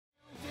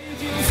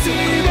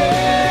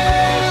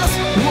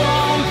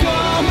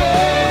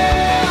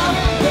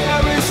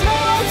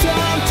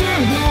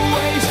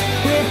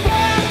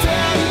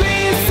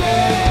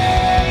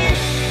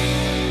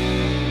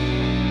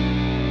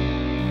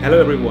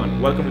everyone,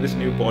 welcome to this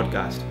new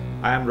podcast.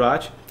 I am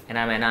Raj. And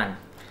I'm Enan.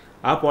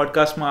 આ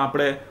પોડકાસ્ટમાં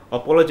આપણે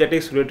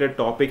અપોલોજેટિક્સ related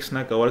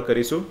ટોપિક્સને cover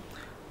કરીશું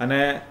અને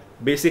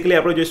basically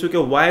આપણે જોઈશું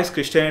કે વાય ઇઝ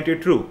ક્રિશ્ચિયાનિટી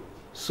ટ્રુ,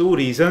 શું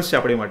રીઝન્સ છે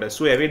આપણી માટે,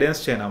 શું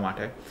એવિડન્સ છે એના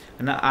માટે.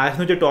 અને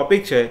આજનો જે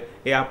ટોપિક છે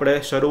એ આપણે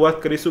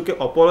શરૂઆત કરીશું કે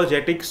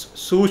અપોલોજેટિક્સ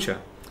શું છે,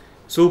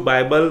 શું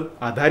બાઇબલ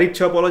આધારિત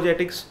છે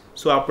અપોલોજેટિક્સ,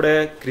 શું આપણે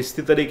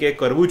ખ્રિસ્તી તરીકે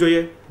કરવું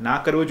જોઈએ,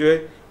 ના કરવું જોઈએ,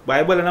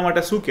 બાઇબલ એના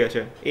માટે શું કહે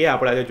છે એ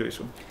આપણે આજે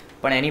જોઈશું.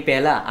 પણ એની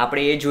પહેલાં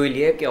આપણે એ જોઈ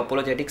લઈએ કે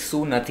અપોલોજેટિક્સ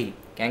શું નથી,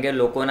 કારણ કે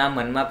લોકોના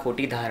મનમાં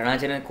ખોટી ધારણા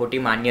છે ને ખોટી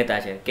માન્યતા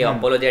છે કે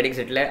અપોલોજેટિક્સ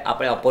એટલે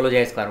આપણે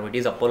અપોલોજાઇઝ કરવું, ઇટ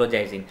ઇઝ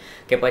અપોલોજાઇઝિંગ,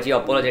 કે પછી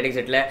અપોલોજેટિક્સ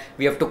એટલે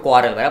વી હેવ ટુ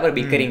ક્વોરલ, બરાબર,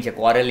 બિકરિંગ છે,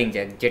 ક્વોરલિંગ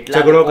છે.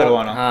 જેટલા ઝઘડો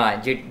કરવાનો, હા,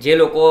 જે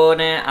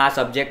લોકોને આ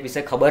સબ્જેક્ટ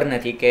વિશે ખબર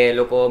નથી, કે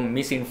લોકો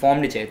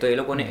મિસઇન્ફોર્મ્ડ છે, તો એ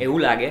લોકોને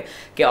એવું લાગે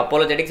કે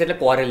અપોલોજેટિક્સ એટલે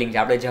ક્વોરલિંગ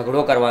છે, આપણે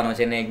ઝઘડો કરવાનો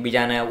છે ને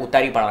એકબીજાને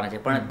ઉતારી પાડવાના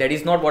છે. પણ that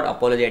is not what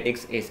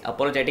અપોલોજેટિક્સ is.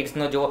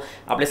 અપોલોજેટિક્સનો જો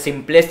આપણે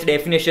સિમ્પલેસ્ટ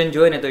ડેફિનેશન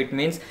જોઈએ ને તો ઇટ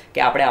મીન્સ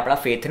કે આપણે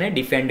આપણા ફેથને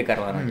ડિફેન્ડ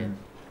કરવાનો છે.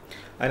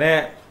 અને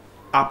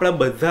આપણા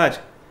બધા જ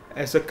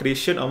એઝ અ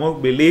ક્રિશ્ચિયન અમુક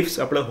બિલીફ્સ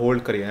આપણે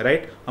હોલ્ડ કરીએ,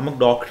 રાઈટ, અમુક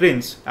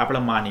ડોક્ટ્રિન્સ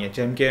આપણે માનીએ,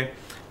 જેમ કે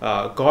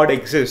God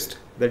exist,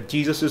 that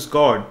Jesus is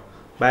God,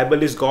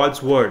 Bible is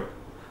gods word,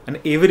 અને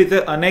એવી રીતે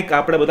અનેક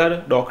આપણે બધા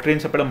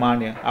ડોક્ટ્રિન્સ આપણે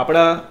માનીએ,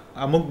 આપણા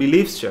અમુક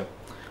બિલીફ્સ છે.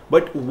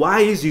 But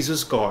Y is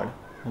Jesus God,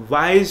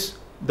 Y is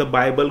the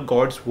Bible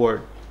gods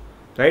word,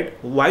 right,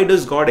 why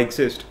does God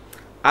exist?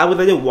 આ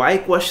બધા જે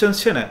વાય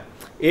ક્વેશ્ચન્સ છે ને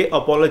એ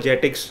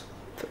અપોલોજેટિક્સ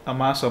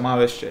આમાં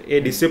સમાવેશ છે. એ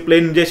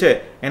ડિસિપ્લિન જે છે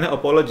એને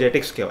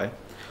અપોલોજેટિક્સ કહેવાય.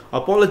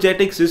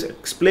 અપોલોજેટિક્સ is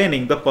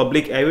એક્સપ્લેનિંગ the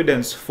public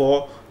evidence four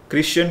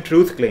Christian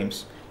truth claims.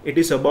 It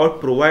is about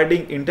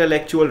providing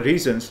intellectual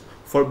reasons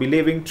four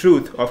believing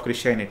truth of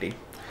Christianity.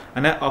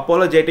 અને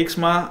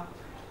અપોલોજેટિક્સમાં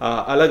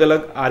અલગ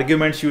અલગ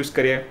આર્ગ્યુમેન્ટ્સ યુઝ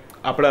કરીએ,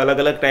 આપણે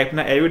અલગ અલગ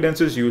ટાઈપના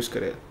એવિડન્સીસ યુઝ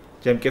કરીએ,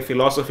 જેમ કે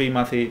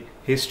ફિલોસોફીમાંથી,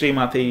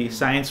 હિસ્ટ્રીમાંથી,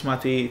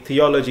 સાયન્સમાંથી,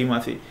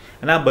 થિયોલોજીમાંથી,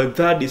 અને આ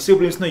બધા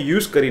ડિસિપ્લિન્સનો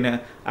યુઝ કરીને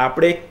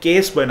આપણે એક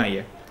કેસ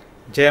બનાવીએ.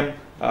 જેમ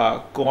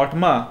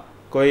કોર્ટમાં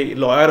કોઈ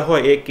લોયર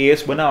હોય એ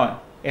કેસ બનાવે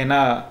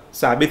એના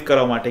સાબિત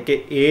કરવા માટે કે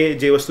એ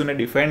જે વસ્તુને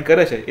ડિફેન્ડ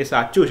કરે છે એ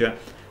સાચું છે,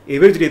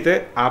 એવી જ રીતે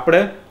આપણે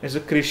એઝ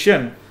અ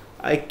ક્રિશ્ચિયન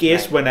એક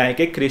કેસ બનાવીએ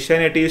કે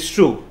ક્રિશ્ચિયાનિટી ઇઝ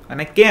ટ્રુ,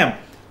 અને કેમ,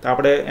 તો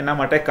આપણે એના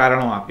માટે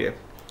કારણો આપીએ.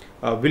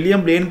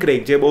 વિલિયમ લેન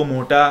ક્રેગ, જે બહુ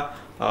મોટા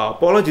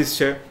અપોલોજિસ્ટ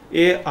છે,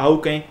 એ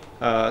આવું કંઈક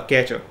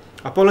કહે છે.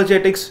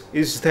 Apologetics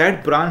is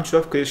that branch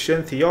of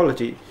Christian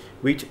theology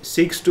which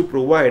seeks to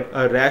provide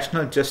a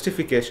rational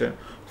justification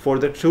for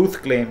the truth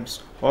claims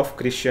of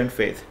Christian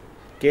faith.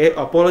 કે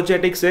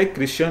અપોલોજેટિક્સ એ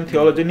ક્રિશ્ચિયન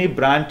થિયોલોજીની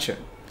બ્રાન્ચ છે,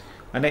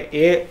 અને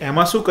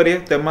એમાં શું કરીએ,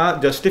 તેમાં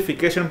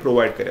જસ્ટિફિકેશન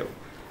પ્રોવાઈડ કરીએ,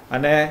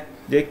 અને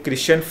જે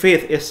ક્રિશ્ચિયન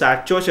ફેથ એ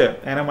સાચો છે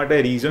એના માટે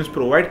રીઝન્સ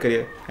પ્રોવાઈડ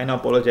કરીએ, એને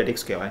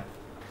અપોલોજેટિક્સ કહેવાય.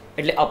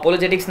 એટલે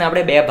અપોલોજેટિક્સને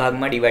આપણે બે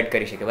ભાગમાં ડિવાઈડ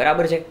કરી શકીએ,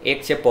 બરાબર છે.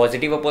 એક છે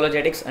પોઝિટિવ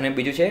અપોલોજેટિક્સ અને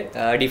બીજું છે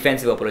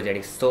ડિફેન્સિવ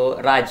અપોલોજેટિક્સ. તો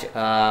રાજ,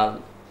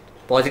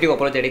 પોઝિટિવ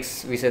અપોલોજેટિક્સ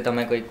વિશે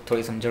તમે કોઈ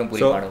થોડી સમજણ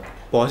પૂરી પાડો.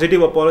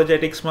 પોઝિટિવ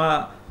અપોલોજેટિક્સમાં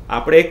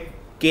આપણે એક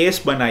કેસ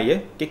બનાવીએ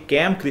કે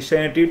કેમ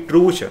ક્રિશ્ચિયાનિટી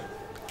ટ્રુ છે,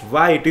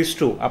 વાય ઇટ ઇઝ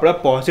ટ્રુ. આપણે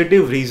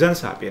પોઝિટિવ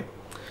રીઝન્સ આપીએ,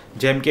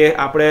 જેમ કે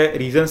આપણે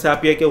રીઝન્સ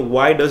આપીએ કે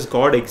why does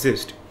God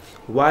exist,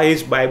 Y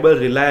is Bible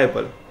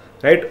reliable,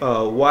 right,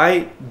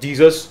 Y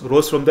Jesus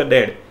rose from the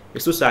dead,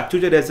 એ શું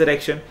સાચું છે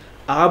રેઝરેક્શન.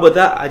 આ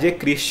બધા આજે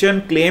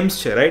ક્રિશ્ચિયન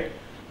ક્લેમ્સ છે, રાઈટ,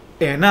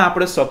 એના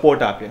આપણે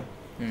સપોર્ટ આપીએ.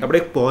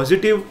 આપણે એક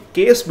પોઝિટિવ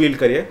કેસ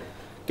બિલ્ડ કરીએ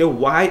કે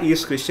વાય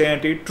ઇઝ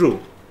ક્રિશ્ચિયાનિટી ટ્રુ,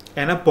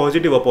 એના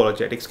પોઝિટિવ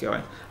અપોલોજેટિક્સ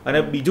કહેવાય. અને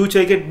બીજું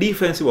છે કે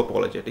ડિફેન્સિવ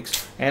અપોલોજેટિક્સ.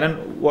 એના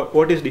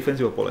વોટ ઇઝ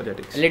ડિફેન્સિવ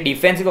અપોલોજેટિક્સ? એટલે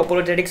ડિફેન્સિવ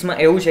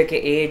અપોલોજેટિક્સમાં એવું છે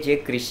કે એ જે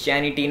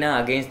ક્રિશ્ચિયાનિટીના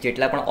અગેન્સ્ટ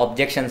જેટલા પણ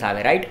ઓબ્જેક્શન્સ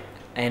આવે, રાઈટ,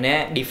 એને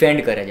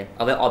ડિફેન્ડ કરે છે.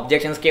 હવે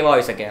ઓબ્જેક્શન્સ કેવા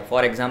હોઈ શકે?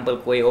 ફોર એક્ઝામ્પલ,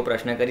 કોઈ એવો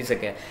પ્રશ્ન કરી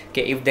શકે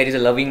કે ઇફ દેર ઇઝ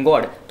અ લવિંગ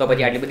ગોડ, તો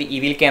પછી આટલી બધી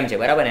ઇવિલ કેમ છે,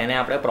 બરાબર? એને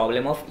આપણે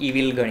પ્રોબ્લેમ ઓફ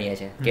ઇવિલ ગણીએ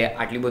છીએ, કે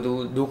આટલી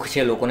બધું દુઃખ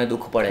છે, લોકોને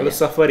દુઃખ પડે છે,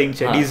 સફરિંગ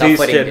છે,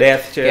 ડિઝીઝ છે,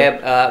 ડેથ છે,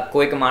 કે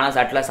કોઈક માણસ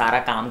આટલા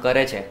સારા કામ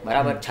કરે છે,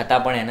 બરાબર,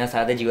 છતાં પણ એના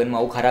સાથે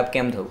જીવનમાં આવું ખરાબ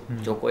કેમ થયું?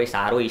 જો કોઈ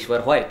સારો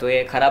ઈશ્વર હોય તો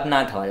એ ખરાબ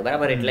ના થવાય,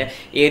 બરાબર? એટલે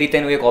એ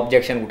રીતેનું એક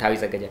ઓબ્જેક્શન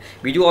ઉઠાવી શકે છે.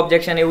 બીજું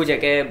ઓબ્જેક્શન એવું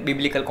છે કે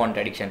બિબ્લિકલ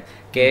કોન્ટ્રાડિક્શન,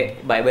 કે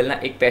બાઇબલના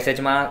એક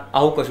પેસેજમાં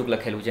આવું કશુંક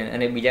લખેલું છે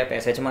અને બીજા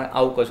પેસેજમાં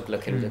આવું કશુંક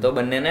લખેલું છે, તો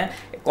બંનેને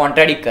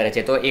કોન્ટ્રાડિક્ટ કરે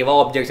છે. તો એવા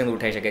ઓબ્જેક્શન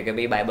ઉઠાઈ શકે કે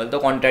ભાઈ બાઇબલ તો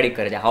કોન્ટ્રાડિક્ટ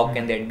કરે છે, how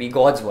can that B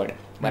gods word,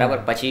 બરાબર?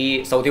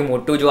 પછી સૌથી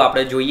મોટું જો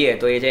આપણે જોઈએ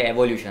તો એ છે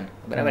એવોલ્યુશન,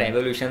 બરાબર?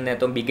 એવોલ્યુશનને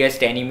તો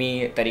બિગેસ્ટ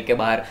એનિમી તરીકે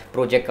બહાર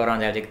પ્રોજેક્ટ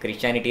કરવામાં આવે છે,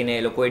 ક્રિશ્ચિયાનિટીને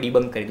એ લોકોએ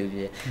ડિબંક કરી દીધું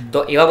છે.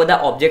 તો એવા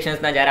બધા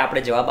ઓબ્જેક્શન્સના જ્યારે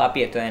આપણે જવાબ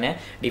આપીએ તો એને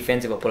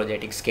ડિફેન્સિવ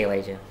અપોલોજેટિક્સ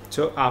કહેવાય છે.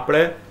 સો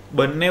આપણે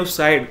બંને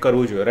સાઈડ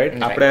કરવું જોઈએ,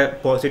 રાઈટ. આપણે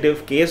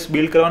પોઝિટિવ કેસ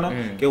બિલ્ડ કરવાનો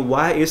કે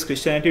વાય ઇઝ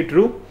ક્રિશ્ચિયાનિટી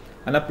ટ્રુ,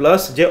 અને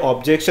પ્લસ જે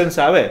ઓબ્જેક્શન્સ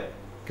આવે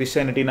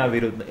ક્રિશ્ચિયાનિટીના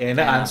વિરુદ્ધ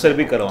એને આન્સર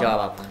બી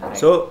કરવાનો.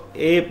 સો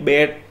એ બે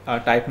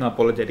ટાઈપના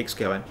અપોલોજેટિક્સ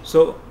કહેવાય. So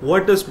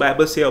what does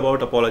Bible say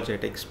about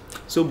અપોલોજેટિક્સ?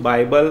 શું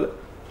બાઇબલ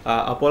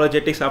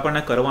અપોલોજેટિક્સ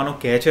આપણને કરવાનું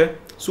કહે છે?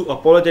 શું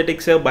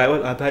અપોલોજેટિક્સ એ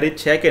બાઇબલ આધારિત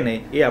છે કે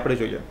નહીં એ આપણે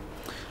જોઈએ.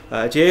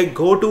 જે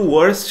ગો ટુ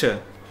વર્ડ્સ છે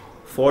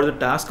ફોર ધ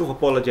ટાસ્ક ઓફ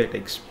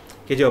અપોલોજેટિક્સ,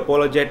 કે જે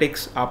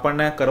અપોલોજેટિક્સ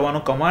આપણને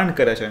કરવાનું કમાન્ડ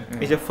કરે છે,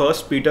 એ છે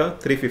 1 Peter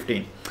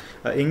 3:15.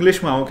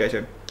 ઇંગ્લિશમાં આવું કહે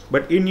છે,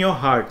 but in your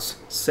hearts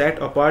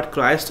set apart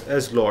Christ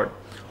as Lord.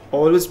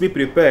 Always be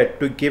prepared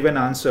to give an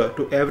answer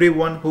to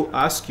everyone who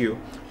asks you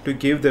to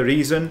give the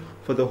reason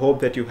for the hope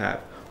that you have.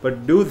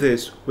 But do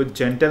this with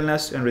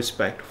gentleness and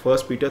respect.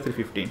 1 Peter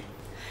 3:15.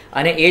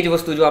 અને એ જ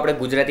વસ્તુ જો આપણે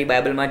ગુજરાતી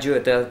બાઇબલમાં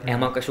જોઈએ તો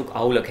એમાં કશુંક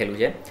આવું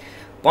લખેલું છે,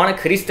 પણ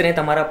ખ્રિસ્તને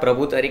તમારા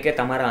પ્રભુ તરીકે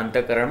તમારા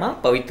અંતઃકરણમાં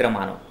પવિત્ર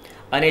માનો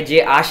અને જે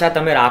આશા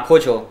તમે રાખો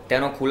છો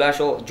તેનો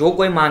ખુલાસો જો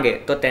કોઈ માંગે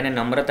તો તેને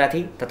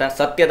નમ્રતાથી તથા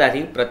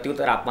સત્યતાથી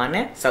પ્રત્યુત્તર આપવાને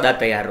સદા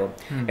તૈયાર રહો.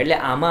 એટલે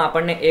આમાં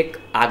આપણને એક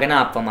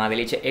આજ્ઞા આપવામાં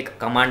આવેલી છે, એક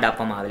કમાન્ડ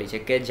આપવામાં આવેલી છે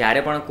કે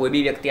જ્યારે પણ કોઈ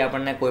બી વ્યક્તિ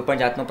આપણને કોઈ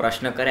પણ જાતનો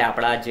પ્રશ્ન કરે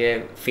આપણા જે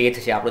ફેથ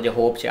છે, આપણો જે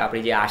હોપ છે,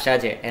 આપણી જે આશા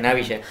છે એના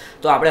વિશે,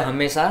 તો આપણે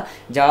હંમેશા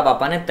જવાબ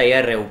આપવાને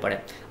તૈયાર રહેવું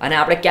પડે. અને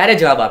આપણે ક્યારે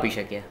જવાબ આપી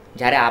શકીએ?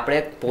 જ્યારે આપણે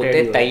પોતે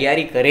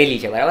તૈયારી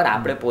કરેલી છે, બરાબર,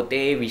 આપણે પોતે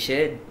એ વિશે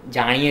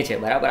જાણીએ છીએ,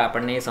 બરાબર,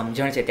 આપણને એ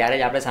સમજણ છે, ત્યારે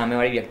જ આપણે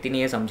સામેવાળી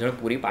વ્યક્તિની એ સમજણ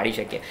પૂરી પાડી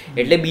શકીએ.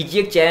 એટલે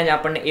બીજી એક ચેલેન્જ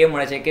આપણને એ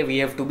મળે છે કે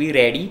we have to B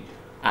ready.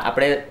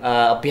 આપણે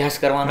અભ્યાસ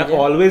કરવાનો છે,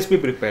 always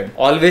be prepared,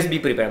 always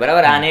be prepared,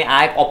 બરાબર. આને આ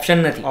એક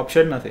ઓપ્શન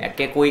નથી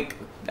કે કોઈ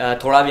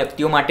થોડા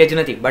વ્યક્તિઓ માટે જ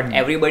નથી, બટ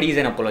એવરીબડી ઇઝ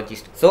એન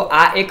અપોલોજિસ્ટ. સો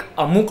આ એક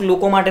અમુક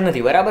લોકો માટે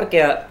નથી, બરાબર,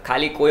 કે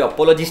ખાલી કોઈ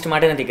અપોલોજિસ્ટ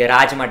માટે નથી, કે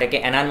રાજ માટે કે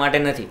એનાન માટે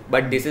નથી,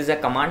 but this is a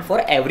command four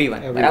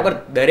everyone, બરાબર.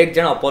 દરેક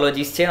જણ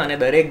અપોલોજિસ્ટ છે અને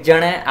દરેક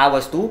જણે આ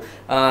વસ્તુ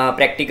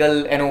પ્રેક્ટિકલ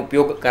એનો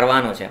ઉપયોગ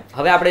કરવાનો છે.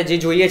 હવે આપણે જે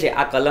જોઈએ છે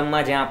આ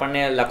કલમમાં જ્યાં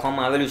આપણને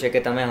લખવામાં આવેલું છે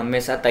કે તમે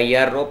હંમેશા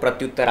તૈયાર રહો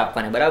પ્રત્યુત્તર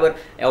આપવાને, બરાબર,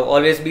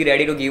 always be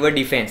ready to give a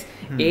defence.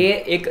 એ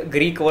એક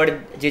ગ્રીક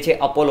વર્ડ જે છે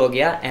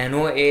અપોલોગિયા,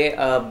 એનો એ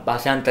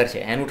ભાષાંતર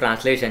છે, એનું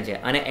ટ્રાન્સલેશન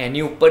છે, અને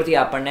એની ઉપરથી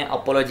આપણને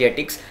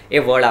અપોલોજેટિક્સ એ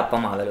વર્ડ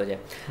આપવામાં આવેલો છે.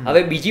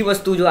 હવે બીજી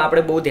વસ્તુ જો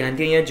આપણે બહુ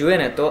ધ્યાનથી અહીંયા જોઈએ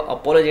ને તો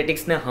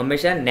અપોલોજેટિક્સને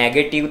હંમેશા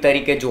નેગેટિવ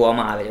તરીકે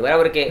જોવામાં આવે છે,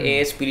 બરાબર, કે એ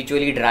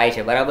સ્પિરિચ્યુઅલી ડ્રાય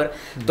છે, બરાબર.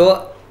 તો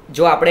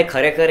જો આપણે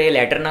ખરેખર એ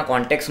લેટરના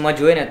કોન્ટેક્સમાં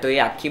જોઈએ ને તો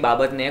એ આખી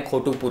બાબતને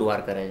ખોટું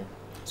પુરવાર કરે છે.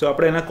 સો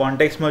આપણે એના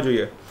કોન્ટેક્સમાં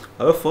જોઈએ.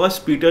 હવે 1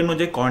 પીટરનો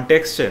જે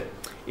કોન્ટેક્સ છે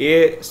એ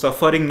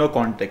સફરિંગનો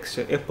કોન્ટેક્સ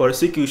છે, એ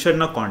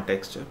પર્સિક્યુશનનો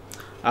કોન્ટેક્સ છે.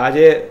 આ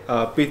જે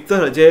પિત્તર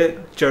જે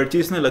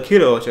ચર્ચિસને લખી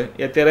રહ્યો છે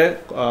એ અત્યારે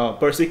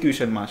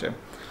પર્સિક્યુશનમાં છે,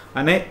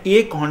 અને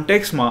એ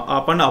કોન્ટેક્સમાં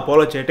આપણને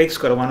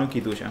અપોલોજેટિક્સ કરવાનું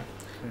કીધું છે.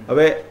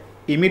 હવે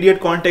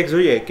ઇમિડિયેટ કોન્ટેક્સ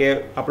જોઈએ કે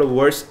આપણે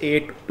વર્સ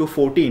 8 to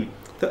 14,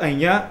 તો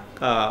અહીંયા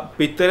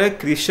પિત્તરે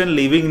ક્રિશ્ચિયન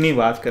લિવિંગની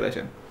વાત કરે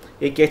છે.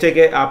 એ કહે છે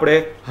કે આપણે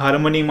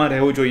હાર્મનીમાં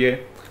રહેવું જોઈએ,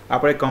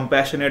 આપણે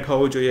કમ્પેશનેટ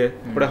હોવું જોઈએ,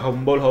 આપણે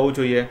હમ્બલ હોવું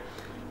જોઈએ,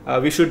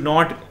 we should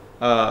not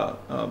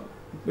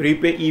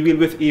repay evil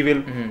with evil,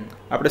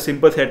 આપણે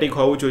સિમ્પથેટિક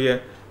હોવું જોઈએ,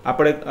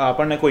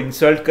 આપણને કોઈ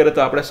ઇન્સલ્ટ કરે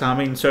તો આપણે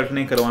સામે ઇન્સલ્ટ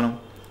નહીં કરવાનું.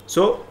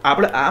 સો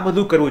આપણે આ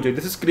બધું કરવું જોઈએ.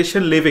 This is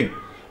Christian living.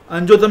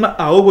 અને જો તમે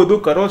આવું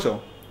બધું કરો છો,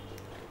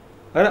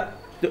 બરાબર,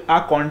 જો આ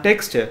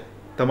કોન્ટેક્સ છે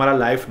તમારા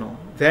લાઈફનો,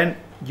 then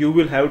you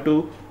will have to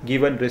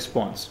give N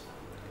response.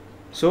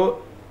 સો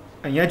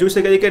અહીંયા જોઈ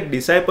શકાય કે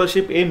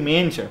ડિસાઇપલશિપ એ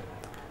મેઇન છે,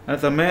 અને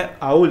તમે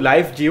આવું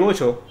લાઈફ જીવો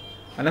છો,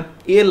 અને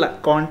એ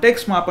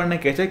કોન્ટેક્સમાં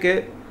આપણને કહે છે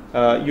કે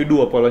you do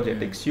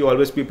apologetics, you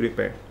always be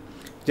prepared.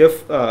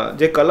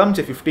 જે કલમ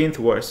છે 15th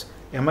verse,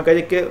 એમાં કહે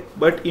છે કે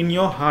but in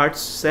your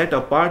hearts set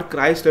apart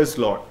Christ as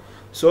Lord.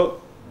 સો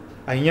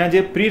અહીંયા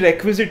જે પ્રી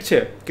રેક્વિઝિટ છે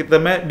કે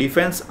તમે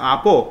ડિફેન્સ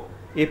આપો,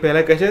 એ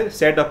પહેલાં કહે છે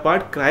set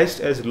apart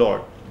Christ as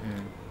Lord.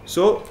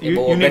 So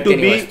you need to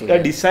be a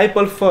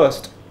disciple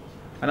first,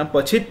 અને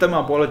પછી જ તમે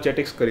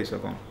apologetics કરી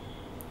શકો.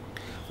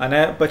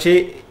 અને પછી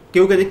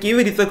કેવું કહે છે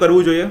કેવી રીતે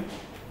કરવું જોઈએ,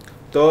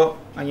 તો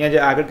અહીંયા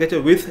જે આગળ કહે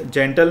છે વિથ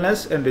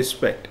જેન્ટલનેસ એન્ડ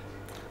રિસ્પેક્ટ.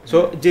 સો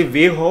જે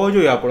વે હોવો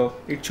જોઈએ આપણો,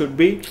 it should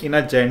be in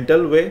a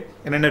gentle way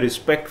and in a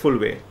respectful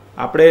way.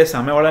 આપણે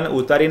સામેવાળાને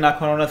ઉતારી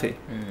નાખવાનો નથી,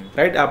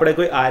 રાઈટ, આપણે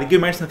કોઈ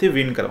આર્ગ્યુમેન્ટ્સ નથી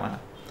વિન કરવાના,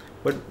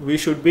 but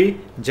we should be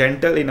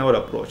gentle in our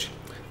approach.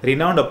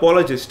 Renowned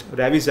અપોલોજિસ્ટ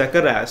રેવી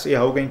ઝેકરિયાસ એ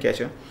આવું કંઈ કહે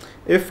છે,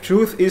 if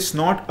truth is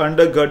not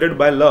અંડરગર્ડેડ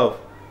by love,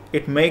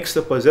 it max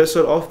the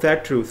પોઝેસર of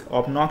that truth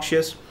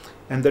ઓબનોક્શિયસ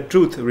and the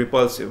truth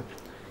રિપલ્સિવ.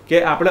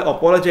 કે આપણે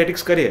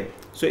અપોલોજેટિક્સ કરીએ,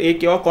 સો એ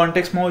કેવા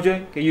કોન્ટેક્સમાં હોવું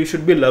જોઈએ કે યુ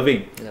શુડ બી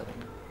લવિંગ.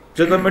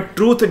 જો તમે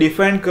ટ્રુથ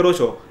ડિફેન્ડ કરો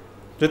છો,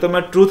 જો તમે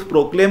ટ્રુથ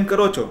પ્રોક્લેમ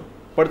કરો છો,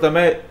 પણ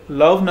તમે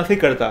લવ નથી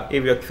કરતા એ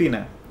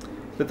વ્યક્તિને,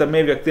 તો તમે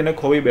એ વ્યક્તિને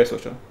ખોવી બેસો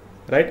છો,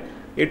 રાઈટ.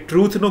 એ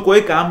ટ્રુથનું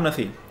કોઈ કામ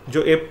નથી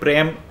જો એ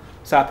પ્રેમ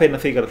સાથે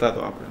નથી કરતા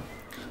તો આપણે.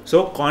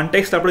 સો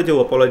કોન્ટેક્સ્ટ આપણે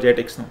જેવું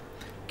અપોલોજેટિક્સનું,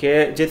 કે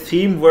જે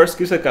થીમ વર્સ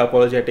કહી શકાય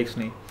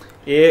અપોલોજેટિક્સની,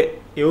 એ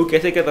એવું કહે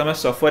છે કે તમે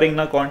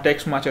સફરિંગના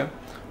કોન્ટેક્સમાં છે,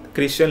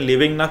 ક્રિશ્ચિયન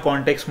લિવિંગના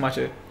કોન્ટેક્સમાં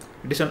છે,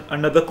 it is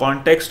under the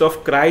context of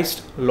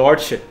Christ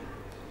લોર્ડશિપ.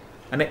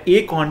 અને એ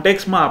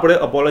કોન્ટેક્સમાં આપણે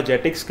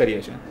અપોલોજેટિક્સ કરીએ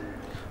છીએ.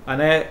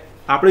 અને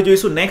આપણે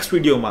જોઈશું નેક્સ્ટ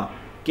વિડીયોમાં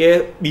કે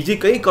બીજી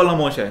કઈ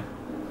કલમો છે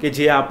કે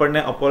જે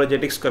આપણને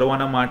અપોલોજેટિક્સ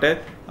કરવાના માટે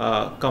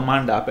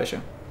કમાન્ડ આપે છે.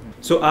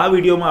 સો આ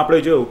વિડીયોમાં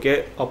આપણે જોયું કે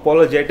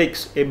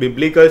અપોલોજેટિક્સ એ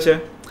બિબ્લિકલ છે,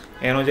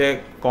 એનો જે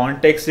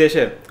કોન્ટેક્સ જે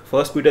છે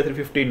 1 Peter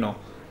 3:15નો,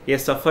 એ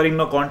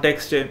સફરિંગનો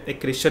કોન્ટેક્સ છે, એ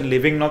ક્રિશ્ચિયન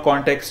લિવિંગનો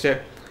કોન્ટેક્સ છે,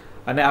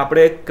 અને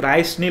આપણે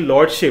ક્રાઇસ્ટની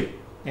લોર્ડશિપ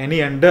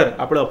એની અંડર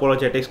આપણે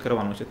અપોલોજેટિક્સ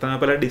કરવાનું છે. તમે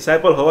પહેલાં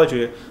ડિસાઇપલ હોવા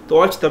જોઈએ,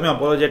 તો જ તમે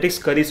અપોલોજેટિક્સ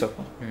કરી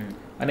શકો.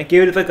 અને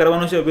કેવી રીતે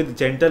કરવાનું છે, with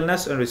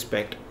જેન્ટલનેસ and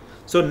respect.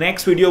 So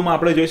next વિડીયોમાં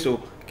આપણે જોઈશું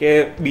કે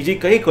બીજી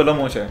કઈ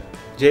કલમો છે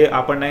જે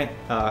આપણને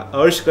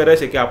અર્જ કરે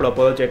છે કે આપણે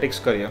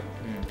અપોલોજેટિક્સ કરીએ.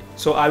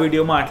 સો આ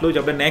વિડીયોમાં આટલું જ.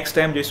 આપણે નેક્સ્ટ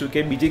ટાઈમ જોઈશું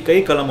કે બીજી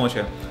કઈ કલમો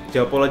છે જે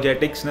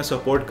અપોલોજેટિક્સને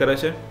સપોર્ટ કરે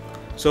છે.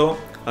 સો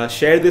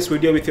share this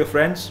video with your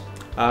friends.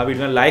 આ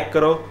વિડીયોને લાઇક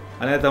કરો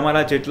અને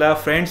તમારા જેટલા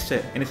ફ્રેન્ડ્સ છે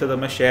એની સાથે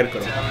તમે શેર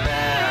કરો.